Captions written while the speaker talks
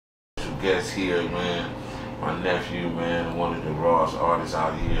guest here, man. My nephew, man, one of the rawest artists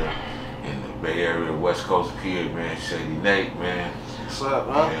out here in the Bay Area, West Coast period, man. Shady Nare, man. What's up,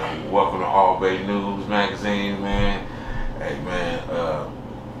 man? Man, welcome to All Bay News magazine, man. Hey, man,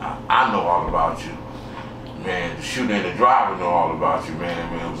 I know all about you. Man, the shooter and the driver know all about you,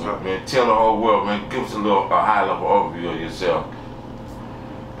 man. Man, tell the whole world, man. Give us a high-level overview of yourself.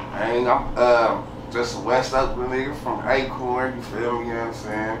 Man, I'm just a West Oakland nigga from Acorn, you feel me, you know what I'm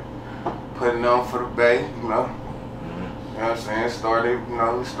saying? Putting on for the Bay, you know. You know what I'm saying? We started, you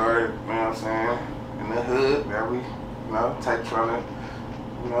know what I'm saying, in the hood, that we, you know, trying to,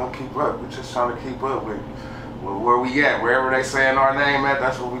 you know, keep up. We're just trying to keep up with where we at. Wherever they saying our name at,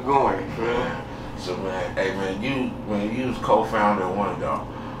 that's where we going, you feel me? So man, hey man, you was co-founder of one of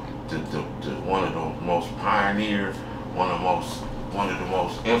the most pioneer, one of the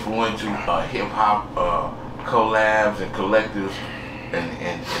most influential hip hop collabs and collectives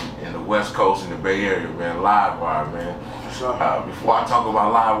in the West Coast and the Bay Area, man. LIVEWIRE, man. Sure. Before I talk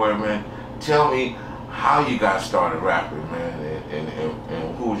about LIVEWIRE, man, tell me how you got started rapping, man, and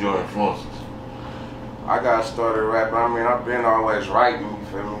who was your influences? I got started rapping. I mean, I've been always writing, you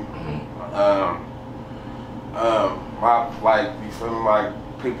feel me? You feel me, like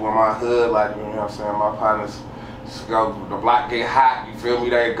people in my hood, like, you know what I'm saying, my partners go, the block get hot, you feel me,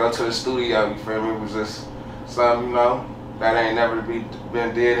 they go to the studio, you feel me, it was just something, you know, that ain't never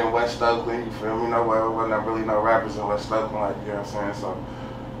been did in West Oakland, you feel me, there wasn't really no rappers in West Oakland, like, you know what I'm saying, so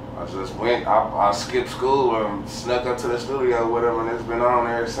I just went, I skipped school and snuck up to the studio with them, and it's been on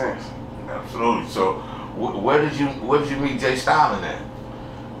ever since. Absolutely. So, where did you meet Jay Stylin at?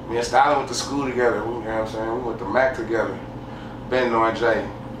 Me and Stylin went to school together, you know what I'm saying? We went to Mac together. Been knowing Jay.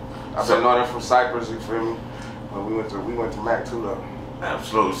 I've been knowing him from Cypress, you feel me? But we went to Mac too though.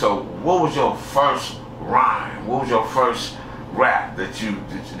 Absolutely. So what was your first rhyme? What was your first rap that you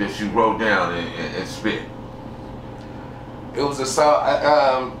wrote down and spit? It was a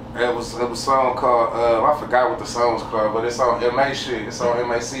song. It was a song called I forgot what the song was called, but it's on MA shit. It's on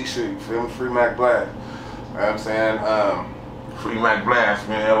MAC shit. You feel me? Free Mac Blast. You know what I'm saying? Free Mac Blast,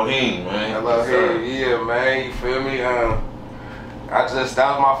 man. Elohim, man. Elohim, yeah, man. You feel me? That was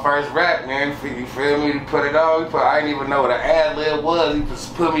my first rap, man. You feel me? He put it on. I didn't even know what an ad-lib was. He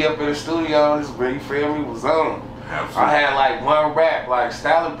just put me up in the studio. You feel me? Was on. Absolutely. I had like one rap. Like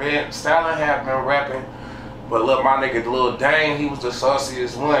Stylin had been rapping, but look, my nigga Lil Dane, he was the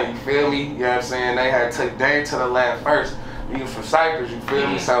sauciest one. You feel me? You know what I'm saying? They had took Dane to the lab first. He was from Cypress. You feel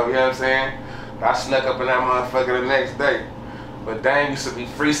me? So you know what I'm saying? I snuck up in that motherfucker the next day. But Dane used to be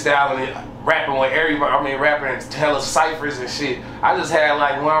freestyling, rapping with everybody. I mean, rapping and telling ciphers and shit. I just had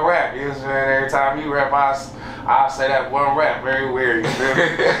like one rap. You know what I'm saying? Every time you rap, I say that one rap. Very weird. You feel me?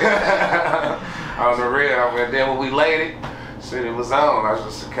 On the real. And then when we laid it, shit, it was on. I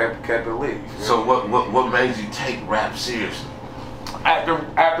just kept it lit. So what made you take rap seriously?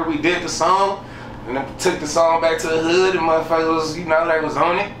 After we did the song, and then took the song back to the hood, and motherfuckers, you know, they was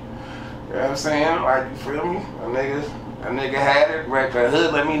on it. You know what I'm saying? Like, you feel me? A nigga had it, right? The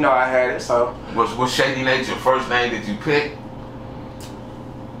hood let me know I had it, so. Was Shady Nare your first name that you picked?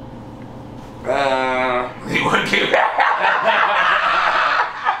 You wouldn't give that.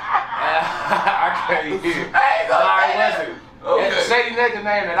 I can't hear. It wasn't. Shady Nare the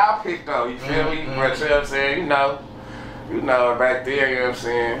name that I picked though, you feel me? But you know what I'm saying? You know, back there, you know what I'm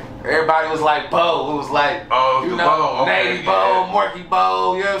saying? Everybody was like Bo. It was like, you know, Nady Bo, Morky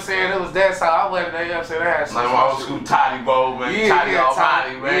Bo, you know what I'm saying? It was that, so I wasn't there, you know what I'm saying? I had some like old school Toddy Bo, man. Yeah, Toddy yeah,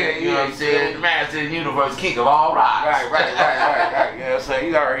 Almighty, man. Yeah, you know what I'm saying? The master of the universe, king of all rocks. Right. You know what I'm saying?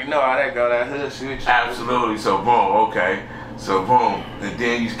 You already know how that go, that hood shit. Absolutely. So boom, okay. So boom, and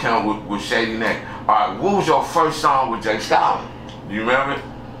then you come with Shady Nare. All right, what was your first song with Jay Stylin? Do you remember?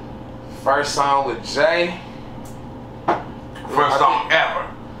 First song with Jay. First song ever.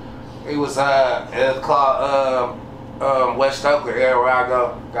 It was called West Oakland, where I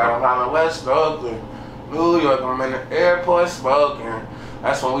go. Got on in West Oakland, New York. I'm in the airport smoking.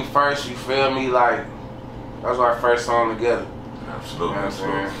 That's when we first, you feel me? Like, that was our first song together. Absolutely. You know what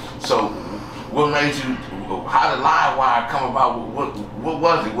I'm saying? So, what made you? How did LIVEWIRE come about? What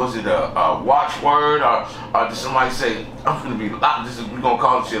was it? Was it a watchword, or did somebody say, "I'm gonna be live"? We're gonna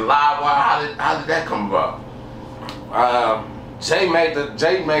call this shit LIVEWIRE. How did that come about? Jay made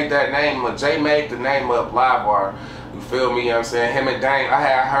that name. Jay made the name up LIVEWIRE. You feel me? You know what I'm saying? Him and Dane.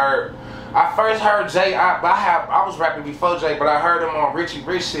 I first heard Jay. I was rapping before Jay, but I heard him on Richie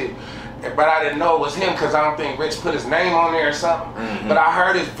Rich shit. But I didn't know it was him because I don't think Rich put his name on there or something. But I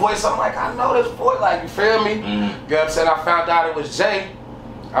heard his voice. I'm like, I know this voice. Like, you feel me? You know what I'm saying? I found out it was Jay.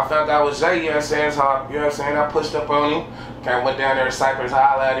 You know what I'm saying? So, you know what I'm saying? I pushed up on him. Went down there to Cypress,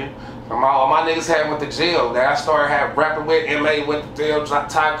 hollered at him. All my niggas had went to jail. That I started rapping with, MA went to jail,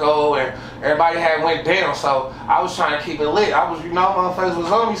 Taco, and everybody had went down. So I was trying to keep it lit. I was, you know, motherfuckers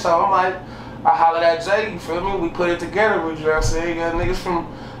was on me. So I'm like, I hollered at Jay, you feel me? We put it together, you know what I'm saying? You got niggas from,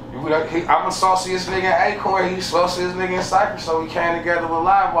 I'm the sauciest nigga in Acorn, he's the sauciest nigga in Cypress, so we came together with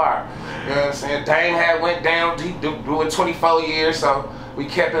Livewire. You know what I'm saying? Dame had went down, doing 24 years, so we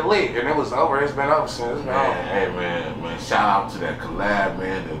kept it lit, and it was over. It's been over since. It's been over. Hey man, shout out to that collab,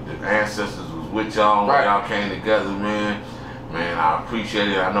 man. The ancestors was with y'all when y'all came together, man. Man, I appreciate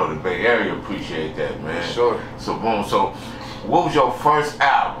it. I know the Bay Area appreciate that, man. Sure. So boom. So, what was your first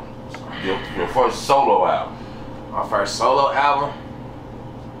album? Your first solo album? My first solo album.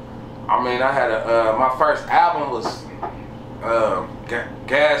 I mean, I had my first album was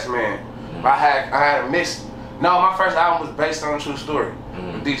Gas Man. I had a mix. No, my first album was based on a true story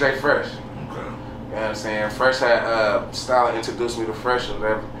with DJ Fresh. Okay. You know what I'm saying? Fresh had Style introduced me to Fresh or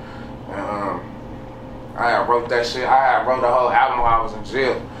whatever. And I wrote that shit. I wrote the whole album while I was in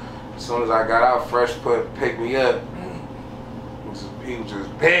jail. As soon as I got out, Fresh picked me up. He was just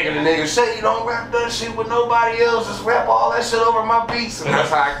begging the nigga, say you don't rap that shit with nobody else, just rap all that shit over my beats. And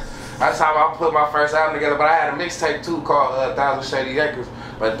that's how I put my first album together. But I had a mixtape too called 1,000 Shady Acres.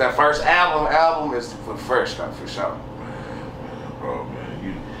 But that first album is for Fresh stuff for sure. Man, bro, man,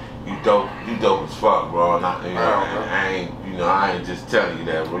 you dope as fuck, bro. And I ain't just telling you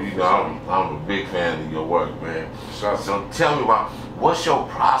that, bro. You know, I'm a big fan of your work, man. Sure. So tell me about what's your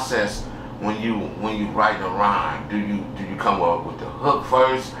process when you write a rhyme. Do you come up with the hook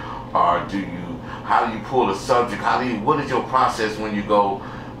first, or how do you pull the subject? What is your process when you go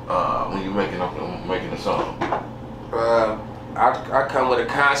when you're making a song? I come with a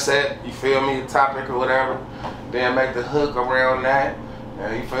concept, you feel me, a topic or whatever, then make the hook around that,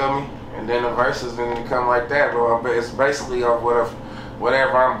 you feel me, and then the verses then come like that, bro. It's basically of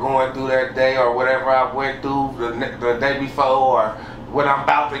whatever I'm going through that day, or whatever I went through the day before, or what I'm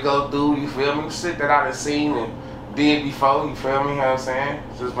about to go through, you feel me, shit that I done seen and did before, you feel me, you know what I'm saying?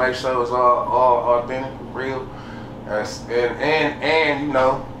 Just make sure it's all authentic, real, and you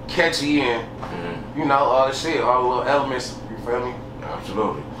know, catchy, and you know, all the shit, all the little elements, you feel me?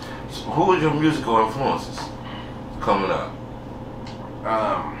 Absolutely. So who are your musical influences coming up?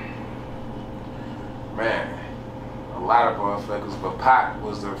 Man, a lot of motherfuckers, but Pac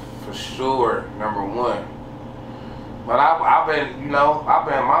was for sure #1. But I've been, my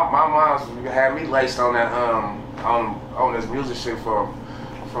mom's had me laced on that on this music shit from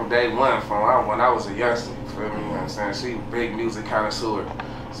day one, from when I was a youngster, you feel me? You know what I'm saying? She a big music connoisseur.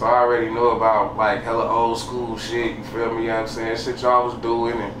 So I already knew about like hella old school shit, you feel me? You know what I'm saying? Shit y'all was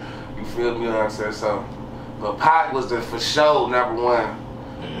doing, and you feel me? You know what I'm saying? So, but Pac was for sure #1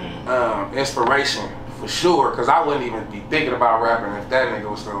 inspiration, for sure, because I wouldn't even be thinking about rapping if that nigga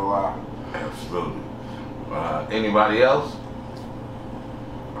was still alive. Absolutely. Anybody else?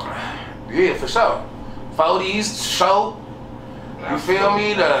 Yeah, for sure. 40s show. You feel me?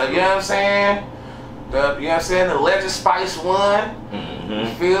 You know what I'm saying? The Legend Spice one. You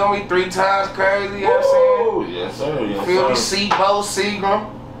feel me? 3 times crazy, you know what I'm saying? Yes, sir. Yes, you feel me? sir. Seabolt, Seagram.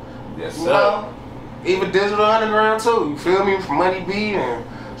 Yes, sir. You know? Even Digital Underground too. You feel me? From Money B and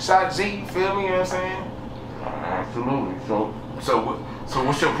Shot G, you feel me? You know what I'm saying? Absolutely. So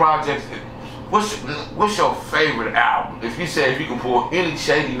what's your project? What's your favorite album? If you can pull any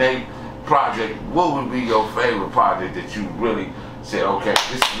Shady Nare project, what would be your favorite project that you really said, okay,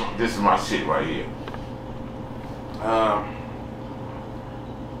 this is my shit right here?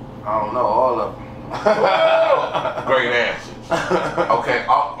 I don't know, all of them. Great answers. Okay,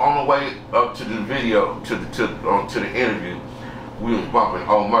 on the way up to the video, to the interview, we was bumping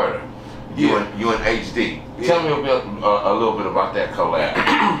Old Murder. You and HD. Yeah. Tell me a little bit about that collab.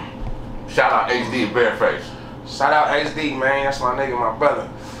 Shout out HD and Bareface. Shout out HD, man. That's my nigga, my brother.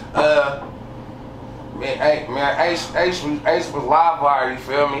 Ace was Livewire, you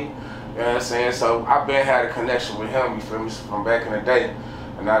feel me? You know what I'm saying? So I been had a connection with him, you feel me, from back in the day.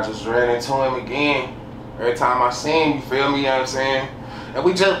 And I just ran into him again. Every time I seen him, you feel me, you know what I'm saying? And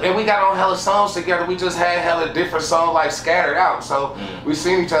we got on hella songs together. We just had hella different songs like scattered out. So we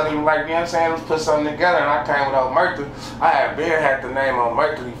seen each other and like, you know what I'm saying, let's put something together. And I came with Old Mercury. I had the name on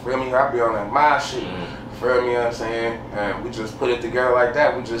Mercury, you feel me? I be on that mind shit. You feel me, you know what I'm saying? And we just put it together like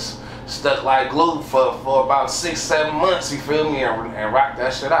that. We just stuck like glue for about 6-7 months, you feel me, and rocked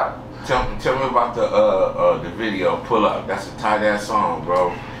that shit out. Tell me about the video, Pull Up. That's a tight ass song,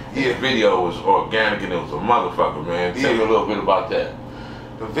 bro. Yeah. The video was organic and it was a motherfucker, man. Tell me a little bit about that.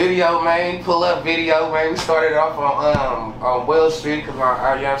 The video, man, Pull Up video, man. We started off on Wells Street because you know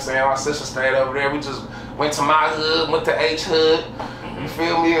what I'm saying, my sister stayed over there. We just went to my hood, went to H hood. You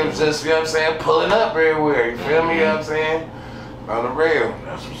feel me? It was just, you know what I'm saying, pulling up everywhere, you feel me? You know what I'm saying? On the rail.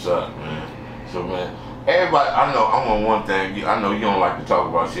 That's what's up, man. So, man, everybody, I know, I'm on one thing. I know you don't like to talk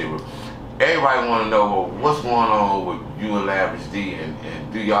about shit, but everybody want to know, well, what's going on with you and Lavish D, and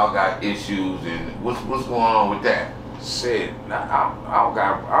do y'all got issues, and what's going on with that? Shit, I don't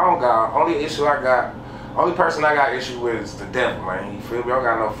got, only person I got issue with is the devil, man. You feel me? I don't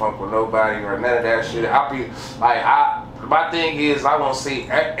got no funk with nobody or none of that shit. My thing is, I want to see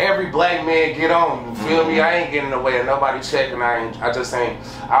every black man get on. You feel me? I ain't getting in the way of nobody checking. I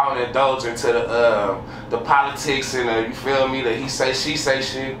don't indulge into the politics and you feel me? The he say, she say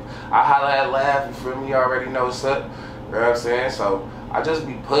shit. I holler at laugh. You feel me? You already know what's up. You know what I'm saying? So I just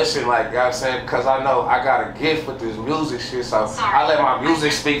be pushing, like, you know what I'm saying, because I know I got a gift with this music shit, so I let my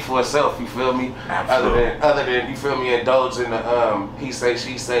music speak for itself, you feel me? Absolutely. Other than you feel me, indulge in the he say,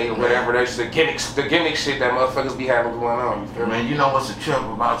 she say, or whatever, there's the gimmick shit that motherfuckers be having going on, you feel me? Man, you know what's the trip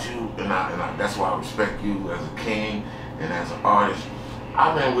about you, and that's why I respect you as a king and as an artist.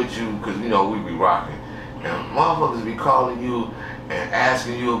 I've been with you because, you know, we be rocking, and motherfuckers be calling you and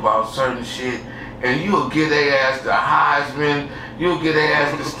asking you about certain shit, and you'll get their ass the Heisman, you'll get their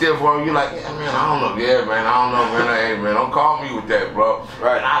ass the stiff one. You're like, yeah, man, I don't know. Yeah, man, I don't know, man. Hey, man, don't call me with that, bro.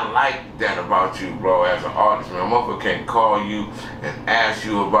 Right. And I like that about you, bro, as an artist, man. Motherfucker can't call you and ask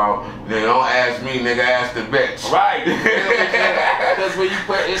you about, nigga, don't ask me, nigga, ask the bitch. Right. Because when you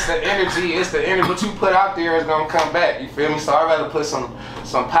put, it's the energy, what you put out there is gonna come back. You feel me? So I'd rather put some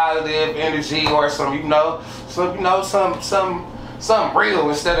positive energy or some real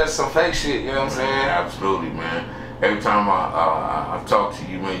instead of some fake shit, you know what I'm saying? Absolutely, man. Every time I talk to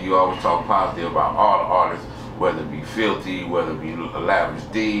you, man, you always talk positive about all the artists, whether it be Filthy, whether it be Lavish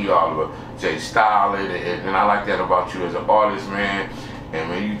D, all of Jay Style, and I like that about you as an artist, man. And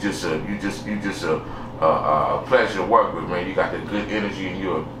man, you just a pleasure to work with, man. You got the good energy, and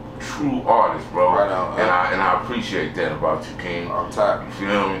you're a true artist, bro. Right on, and I appreciate that about you, King. I'm tired. You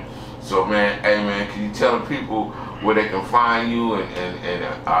feel me? So, man, hey, man, can you tell the people where they can find you and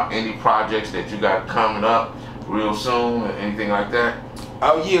any projects that you got coming up real soon, or anything like that?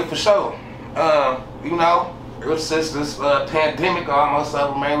 Oh yeah, for sure. You know, since this pandemic almost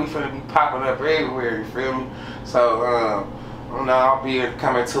over, man, we finna be popping up everywhere, you feel me? So, you know, I'll be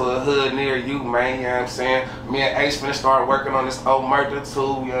coming to a hood near you, man, you know what I'm saying? Me and Ace finna start working on this old murder too,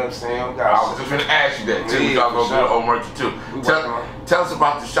 you know what I'm saying? I was just gonna ask you that too. Yeah, Y'all gonna do the old murder too. Tell us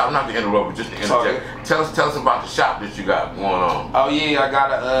about the shop, not to interrupt, but just to interject. Tell us about the shop that you got going on. Oh yeah, I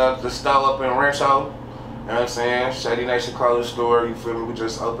got the store up in Rancho. You know what I'm saying? ShadyNation clothing store, you feel me? We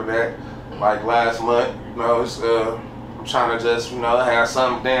just opened that like last month. You know, it's I'm trying to just, you know, have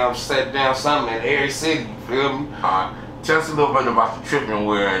something down, set down something in every city, you feel me? Alright. Tell us a little bit about the tripping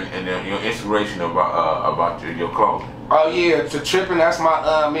wear and your inspiration about your clothing. Oh yeah, the tripping, that's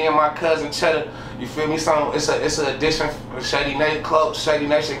my me and my cousin Cheddar. You feel me? So it's an addition of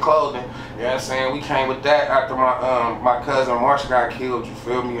ShadyNation clothing. You know what I'm saying? We came with that after my cousin Marsh got killed. You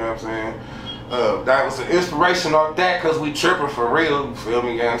feel me? You know what I'm saying? That was an inspiration off that, cause we tripping for real. You feel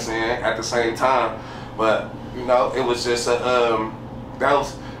me? You know what I'm saying? At the same time, but you know, it was just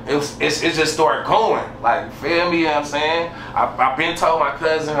it just started going, like, you feel me, you know what I'm saying? I've been told my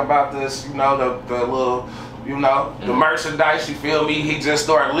cousin about this, you know, the little, you know, the merchandise, you feel me? He just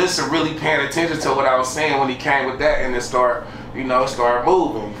started listening, really paying attention to what I was saying when he came with that, and it started, you know, started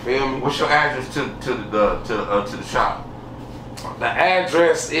moving, you feel me? What's your address to the shop? The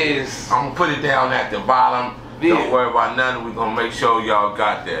address is, I'm gonna put it down at the bottom. Yeah. Don't worry about nothing. We're gonna make sure y'all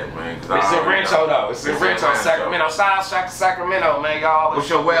got that, man. It's in Rancho though. It's in Rancho, Sacramento. South Sacramento, man. Y'all. What's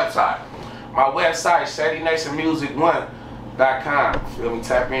your website? My website, ShadyNationMusic1.com. Feel me?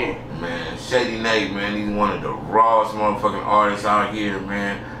 Tap in. Man, Shady Nare, man. He's one of the rawest motherfucking artists out here,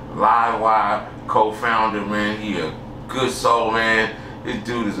 man. LIVEWIRE co-founder, man. He a good soul, man. This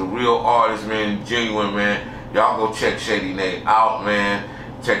dude is a real artist, man. Genuine, man. Y'all go check Shady Nare out, man.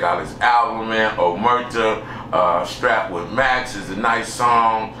 Check out his album, man. Omerta, Strapped with Max is a nice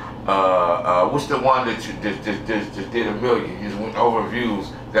song. What's the one that you just did a million? You just went over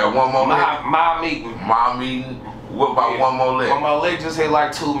views. That One More Lick? My Meeting. My Meeting. What about One More Lick? One More Lick just hit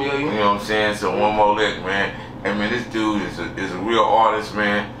like 2 million. You know what I'm saying? So One More Lick, man. And man, this dude is a real artist,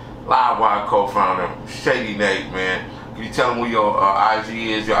 man. LIVEWIRE co-founder, Shady Nare, man. Can you tell them who your IG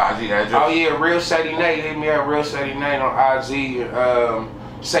is, your IG address? Oh yeah, Real Shady Nare. Hit me at Real Shady Nare on IG.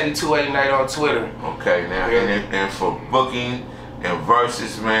 Shady289 on Twitter. Okay, now, and for booking and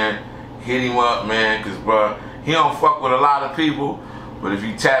verses, man, hit him up, man, because, bro, he don't fuck with a lot of people, but if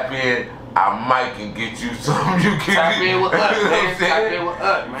you tap in, I might can get you something you can tap in with us, man. Tap in with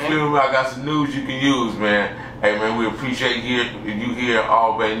us, man. Feel me? I got some news you can use, man. Hey man, we appreciate you here at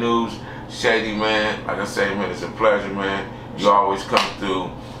All Bay News. Shady, man, like I say, man, it's a pleasure, man. You always come through,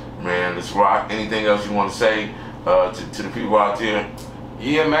 man. Let's rock. Anything else you want to say to the people out there?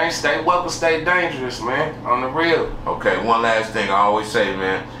 Yeah, man, stay welcome, stay dangerous, man, on the real. Okay, one last thing I always say,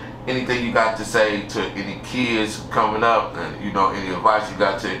 man. Anything you got to say to any kids coming up, and you know, any advice you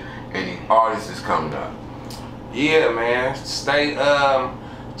got to any artists that's coming up? Yeah, man, stay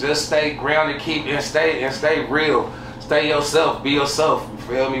just stay grounded, stay real, stay yourself, be yourself. You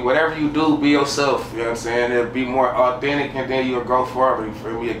feel me? Whatever you do, be yourself. You know what I'm saying? It'll be more authentic, and then you'll go farther. You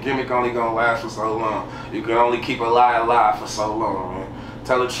feel me? A gimmick only gonna last for so long. You can only keep a lie alive for so long, man.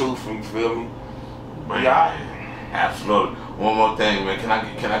 Tell the truth, you feel me? Man, yeah, absolutely. One more thing, man. Can I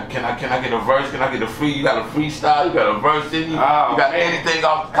get a verse? Can I get a free? You got a freestyle? You got a verse in you? Oh, you got man. anything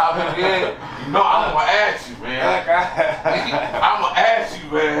off the top of your head? You know I'm gonna ask you, man. I'm gonna ask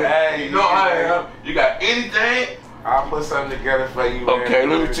you, man. Hey, you know I am. You got anything? I'll put something together for you, man. Okay,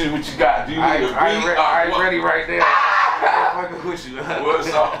 let me see what you got. Do you need a beat? I ain't ready right there. I'm fucking with you. Well,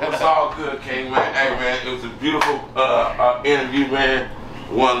 it's all good, King, man. Hey, man, it was a beautiful interview, man.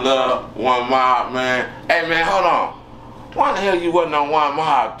 One love, one mob, man. Hey, man, hold on. Why the hell you wasn't on one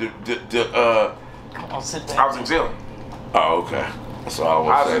mob? Come on, sit down. I was in jail. Oh, okay. That's all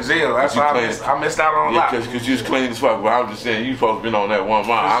I was in jail. That's why I missed out on a lot. Because you was clean as fuck, but I'm just saying you supposed to been on that one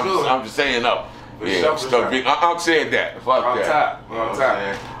mob. I'm just saying up. Yeah, I'm saying that. Fuck on that. On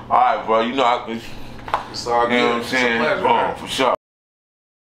top. All right, bro. You know, it's all good. You know what I'm saying? It's a pleasure, For sure.